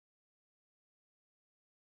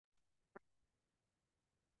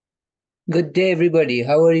Good day, everybody.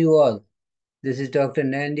 How are you all? This is Dr.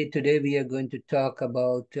 Nandi. Today we are going to talk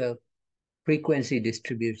about frequency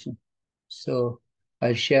distribution. So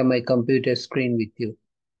I'll share my computer screen with you.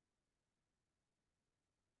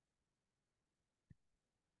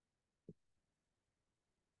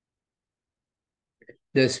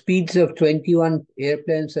 The speeds of 21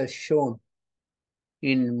 airplanes are shown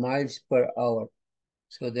in miles per hour.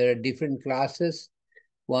 So there are different classes,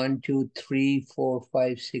 1, 2, 3, 4,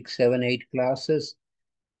 5, 6, 7, 8 classes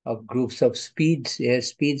of groups of speeds, air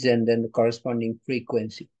speeds, and then the corresponding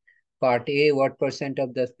frequency. Part A, what percent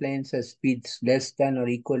of the planes has speeds less than or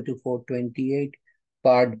equal to 428?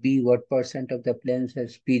 Part B, what percent of the planes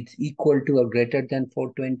has speeds equal to or greater than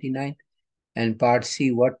 429? And part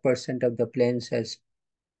C, what percent of the planes has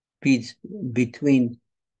speeds between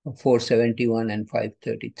 471 and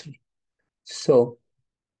 533? So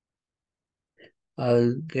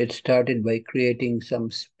I'll get started by creating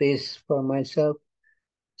some space for myself.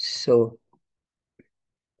 So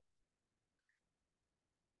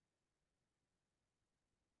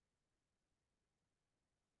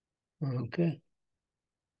okay,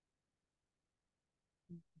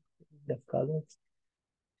 the colors.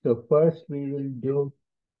 So first we will do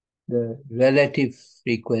the relative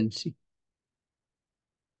frequency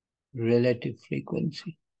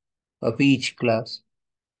of each class,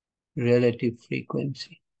 relative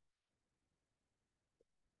frequency.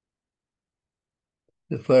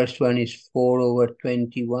 The first one is 4 over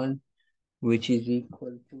 21, which is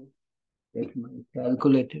equal to, take my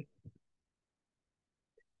calculator,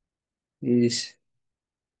 is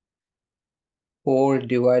 4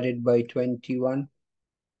 divided by 21.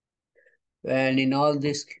 And in all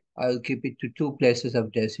this, I'll keep it to 2 places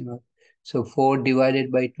of decimal. So 4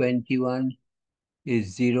 divided by 21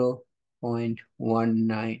 is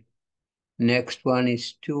 0.19. Next one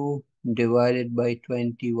is 2 divided by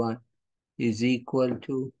 21 is equal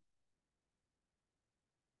to,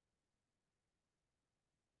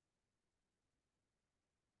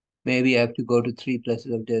 maybe I have to go to 3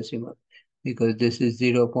 places of decimal because this is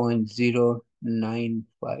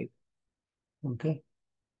 0.095. Okay.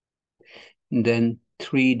 And then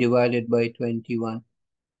 3 divided by 21,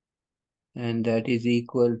 and that is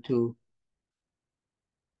equal to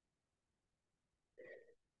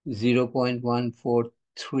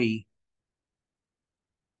 0.143.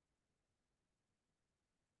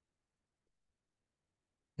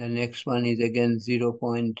 The next one is again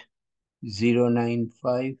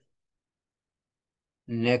 0.095.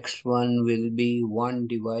 Next one will be 1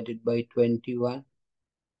 divided by 21,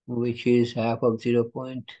 which is half of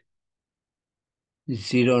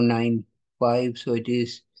 0.095. So it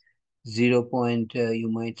is 0. You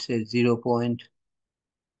might say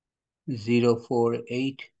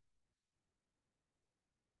 0.048.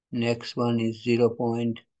 Next one is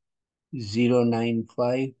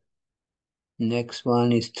 0.095. Next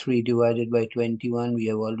one is 3 divided by 21. We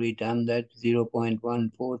have already done that,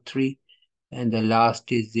 0.143. And the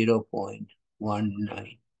last is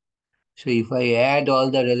 0.19. So if I add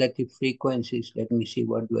all the relative frequencies, let me see,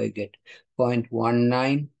 what do I get?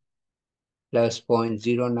 0.19 plus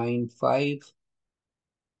 0.095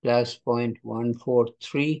 plus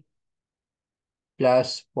 0.143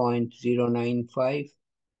 plus 0.095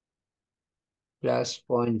 plus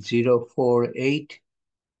 0.048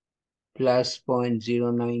 plus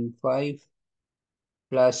 0.095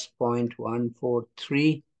 plus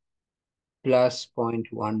 0.143 plus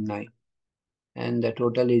 0.19. And the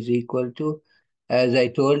total is equal to, as I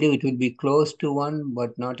told you, it will be close to 1,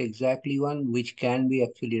 but not exactly 1, which can be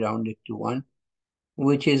actually rounded to 1,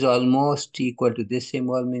 which is almost equal to, this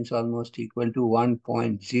symbol means almost equal to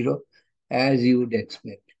 1.0, as you would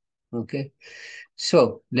expect. Okay.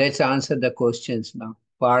 So let's answer the questions now.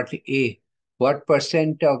 Part A, what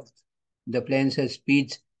percent of the planes have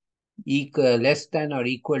speeds less than or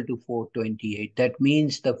equal to 428? That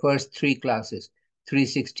means the first 3 classes,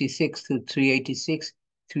 366 through 386,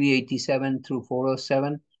 387 through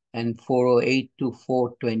 407, and 408 to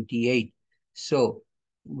 428. So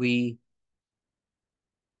we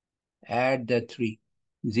add the 3,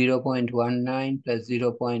 0.19 plus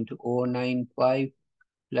 0.095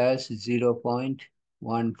 plus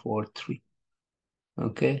 0.143.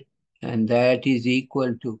 Okay, and that is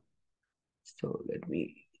equal to, so let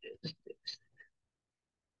me,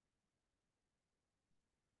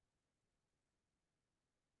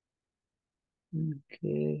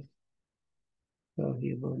 okay,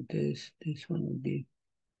 sorry about this. This one will be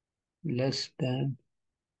less than,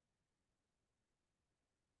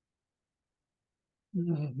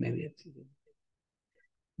 maybe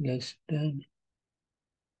less than,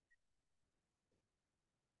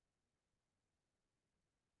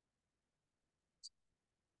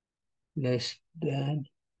 less than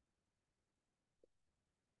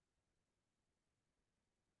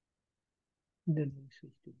so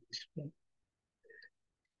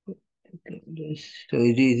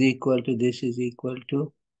it is equal to, this is equal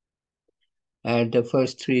to, at the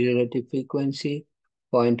first three relative frequency,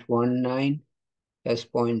 0.19 plus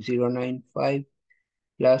 0.095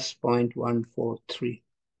 plus 0.143,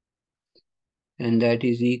 and that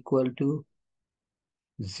is equal to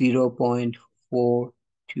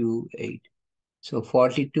 0.428. So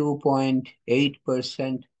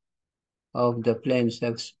 42.8% of the planes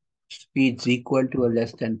have speeds equal to or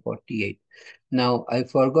less than 48. Now, I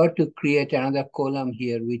forgot to create another column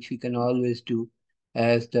here, which we can always do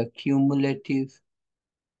as the cumulative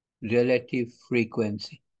relative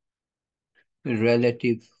frequency.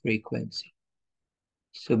 Relative frequency.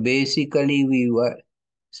 So basically, we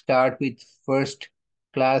start with first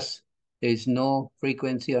class. There is no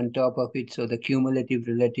frequency on top of it, so the cumulative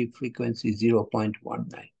relative frequency is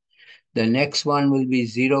 0.19. The next one will be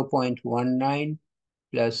 0.19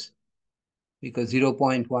 plus, because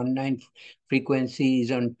 0.19 frequency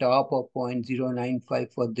is on top of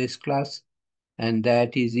 0.095 for this class, and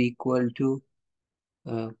that is equal to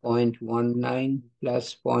 0.19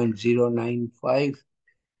 plus 0.095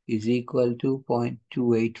 is equal to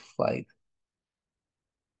 0.285.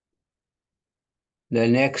 The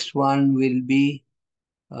next one will be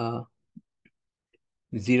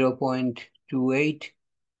 0.28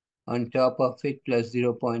 on top of it plus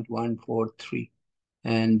 0.143,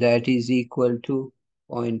 and that is equal to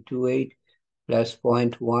 0.28 plus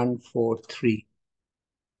 0.143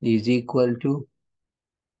 is equal to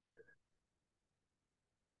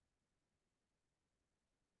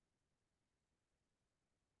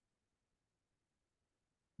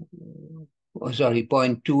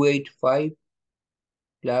 0.285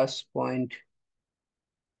 plus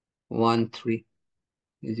 0.13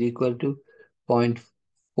 is equal to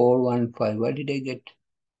 0.415. What did I get?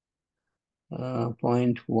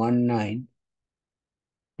 0.19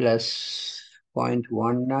 plus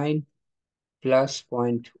 0.19 plus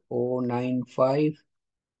 0.095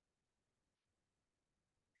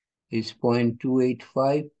 is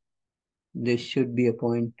 0.285. This should be a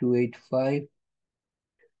 0.285.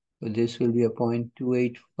 So this will be a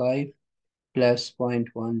 0.285 plus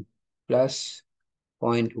 0.1 plus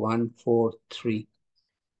 0.143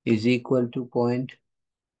 is equal to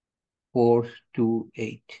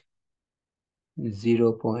 0.428.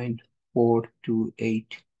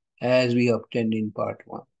 0.428 as we obtained in part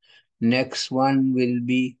 1. Next one will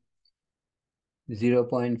be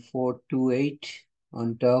 0.428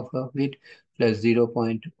 on top of it plus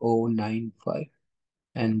 0.095,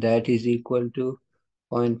 and that is equal to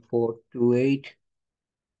 0.428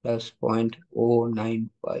 plus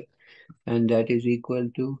 0.095, and that is equal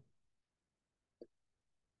to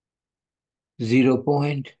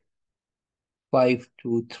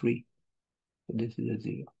 0.523. So this is a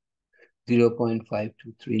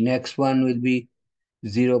 0.523. Next one will be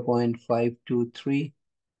 0.523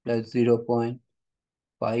 plus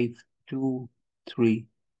 0.523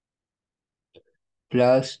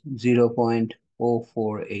 plus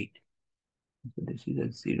 0.048. So this is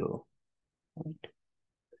a 0.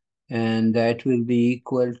 And that will be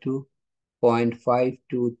equal to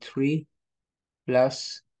 0.523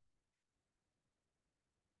 plus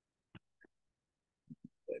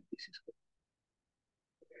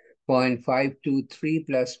 0.523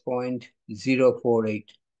 plus 0.048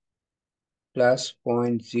 plus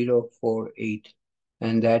 0.048,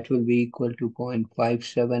 and that will be equal to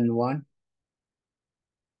 0.571,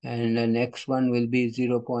 and the next one will be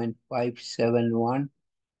 0.571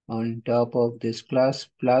 on top of this class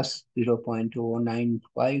plus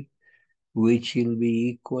 0.095, which will be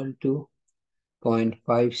equal to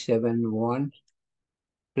 0.571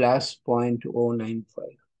 plus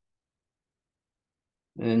 0.095,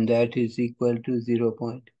 and that is equal to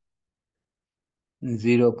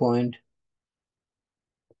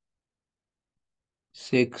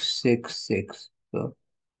 0.666. So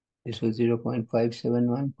this was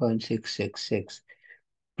 0.571.666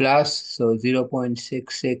 plus, so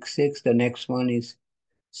 0.666. The next one is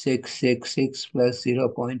 666 plus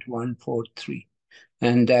 0.143.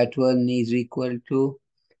 And that one is equal to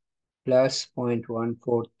plus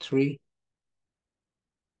 0.143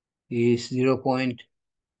 is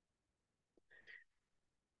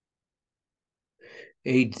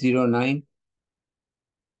 0.809,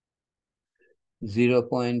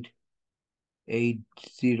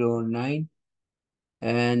 0.809,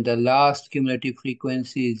 and the last cumulative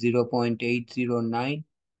frequency is 0.809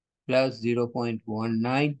 plus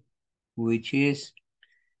 0.19, which is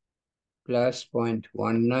plus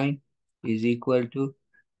 0.19 is equal to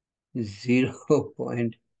 0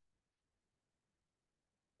 point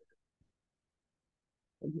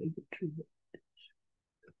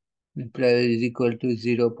is equal to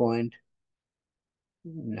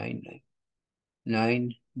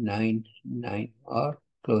 0.99999 or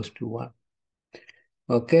close to 1.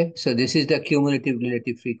 Okay, so this is the cumulative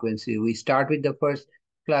relative frequency. We start with the first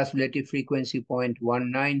class relative frequency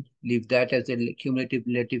 0.19, leave that as the cumulative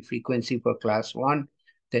relative frequency for class 1.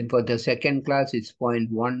 Then for the second class, it's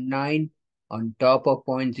 0.19 on top of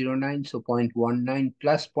 0.09. So 0.19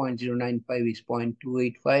 plus 0.095 is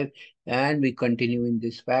 0.285. And we continue in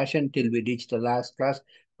this fashion till we reach the last class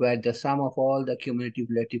where the sum of all the cumulative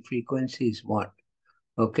relative frequency is 1.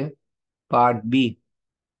 Okay, part B.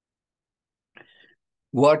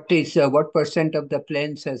 What percent of the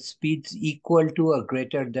planes has speeds equal to or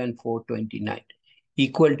greater than 429?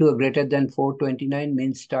 Equal to or greater than 429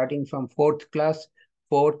 means starting from fourth class,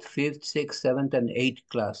 fourth, fifth, sixth, seventh, and eighth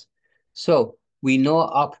class. So we know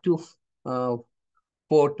up to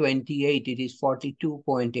 428, it is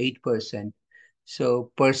 42.8%.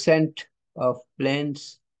 So percent of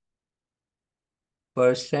planes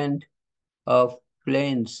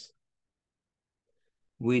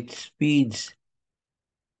with speeds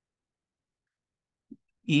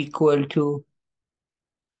equal to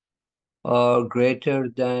or greater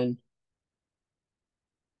than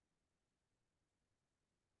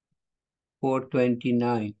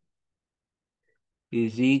 429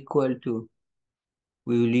 is equal to,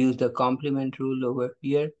 we will use the complement rule over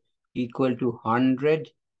here, equal to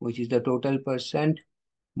 100, which is the total percent,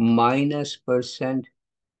 minus percent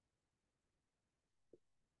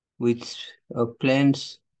with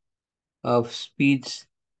planes of speeds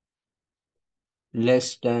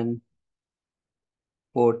less than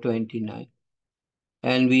 429.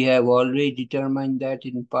 And we have already determined that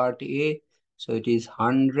in part A. So it is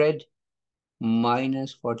 100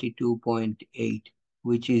 minus 42.8,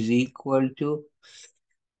 which is equal to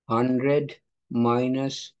 100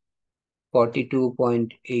 minus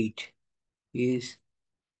 42.8 is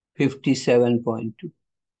 57.2.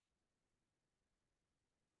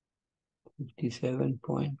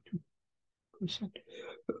 57.2%.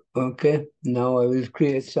 Okay, now I will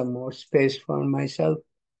create some more space for myself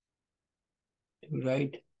to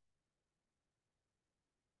write.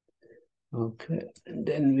 Okay, and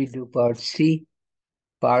then we do part C.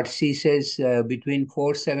 Part C says between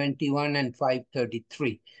 471 and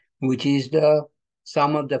 533, which is the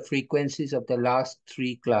sum of the frequencies of the last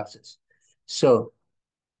three classes. So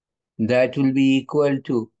that will be equal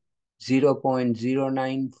to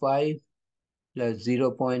 0.095 plus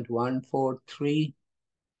 0.143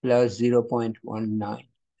 plus 0.19,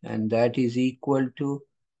 and that is equal to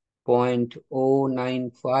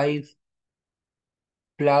 0.095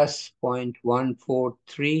 plus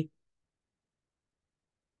 0.143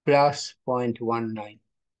 plus 0.19,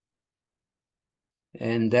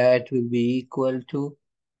 and that will be equal to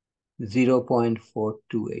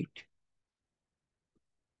 0.428.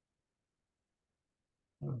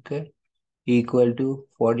 Okay, equal to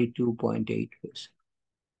 42.8%.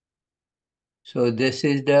 So this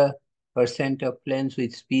is the percent of planes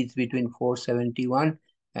with speeds between 471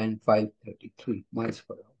 and 533 miles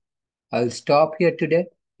per hour. I'll stop here today.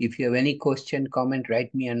 If you have any question, comment,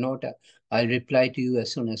 write me a note. I'll reply to you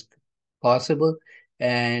as soon as possible.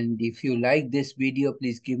 And if you like this video,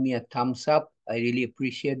 please give me a thumbs up. I really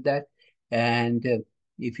appreciate that. And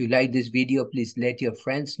if you like this video, please let your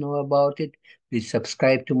friends know about it. Please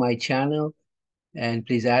subscribe to my channel. And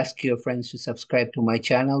please ask your friends to subscribe to my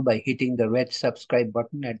channel by hitting the red subscribe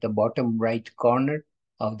button at the bottom right corner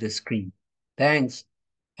of the screen. Thanks.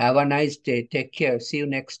 Have a nice day. Take care. See you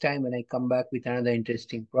next time when I come back with another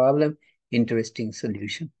interesting problem, interesting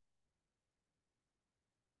solution.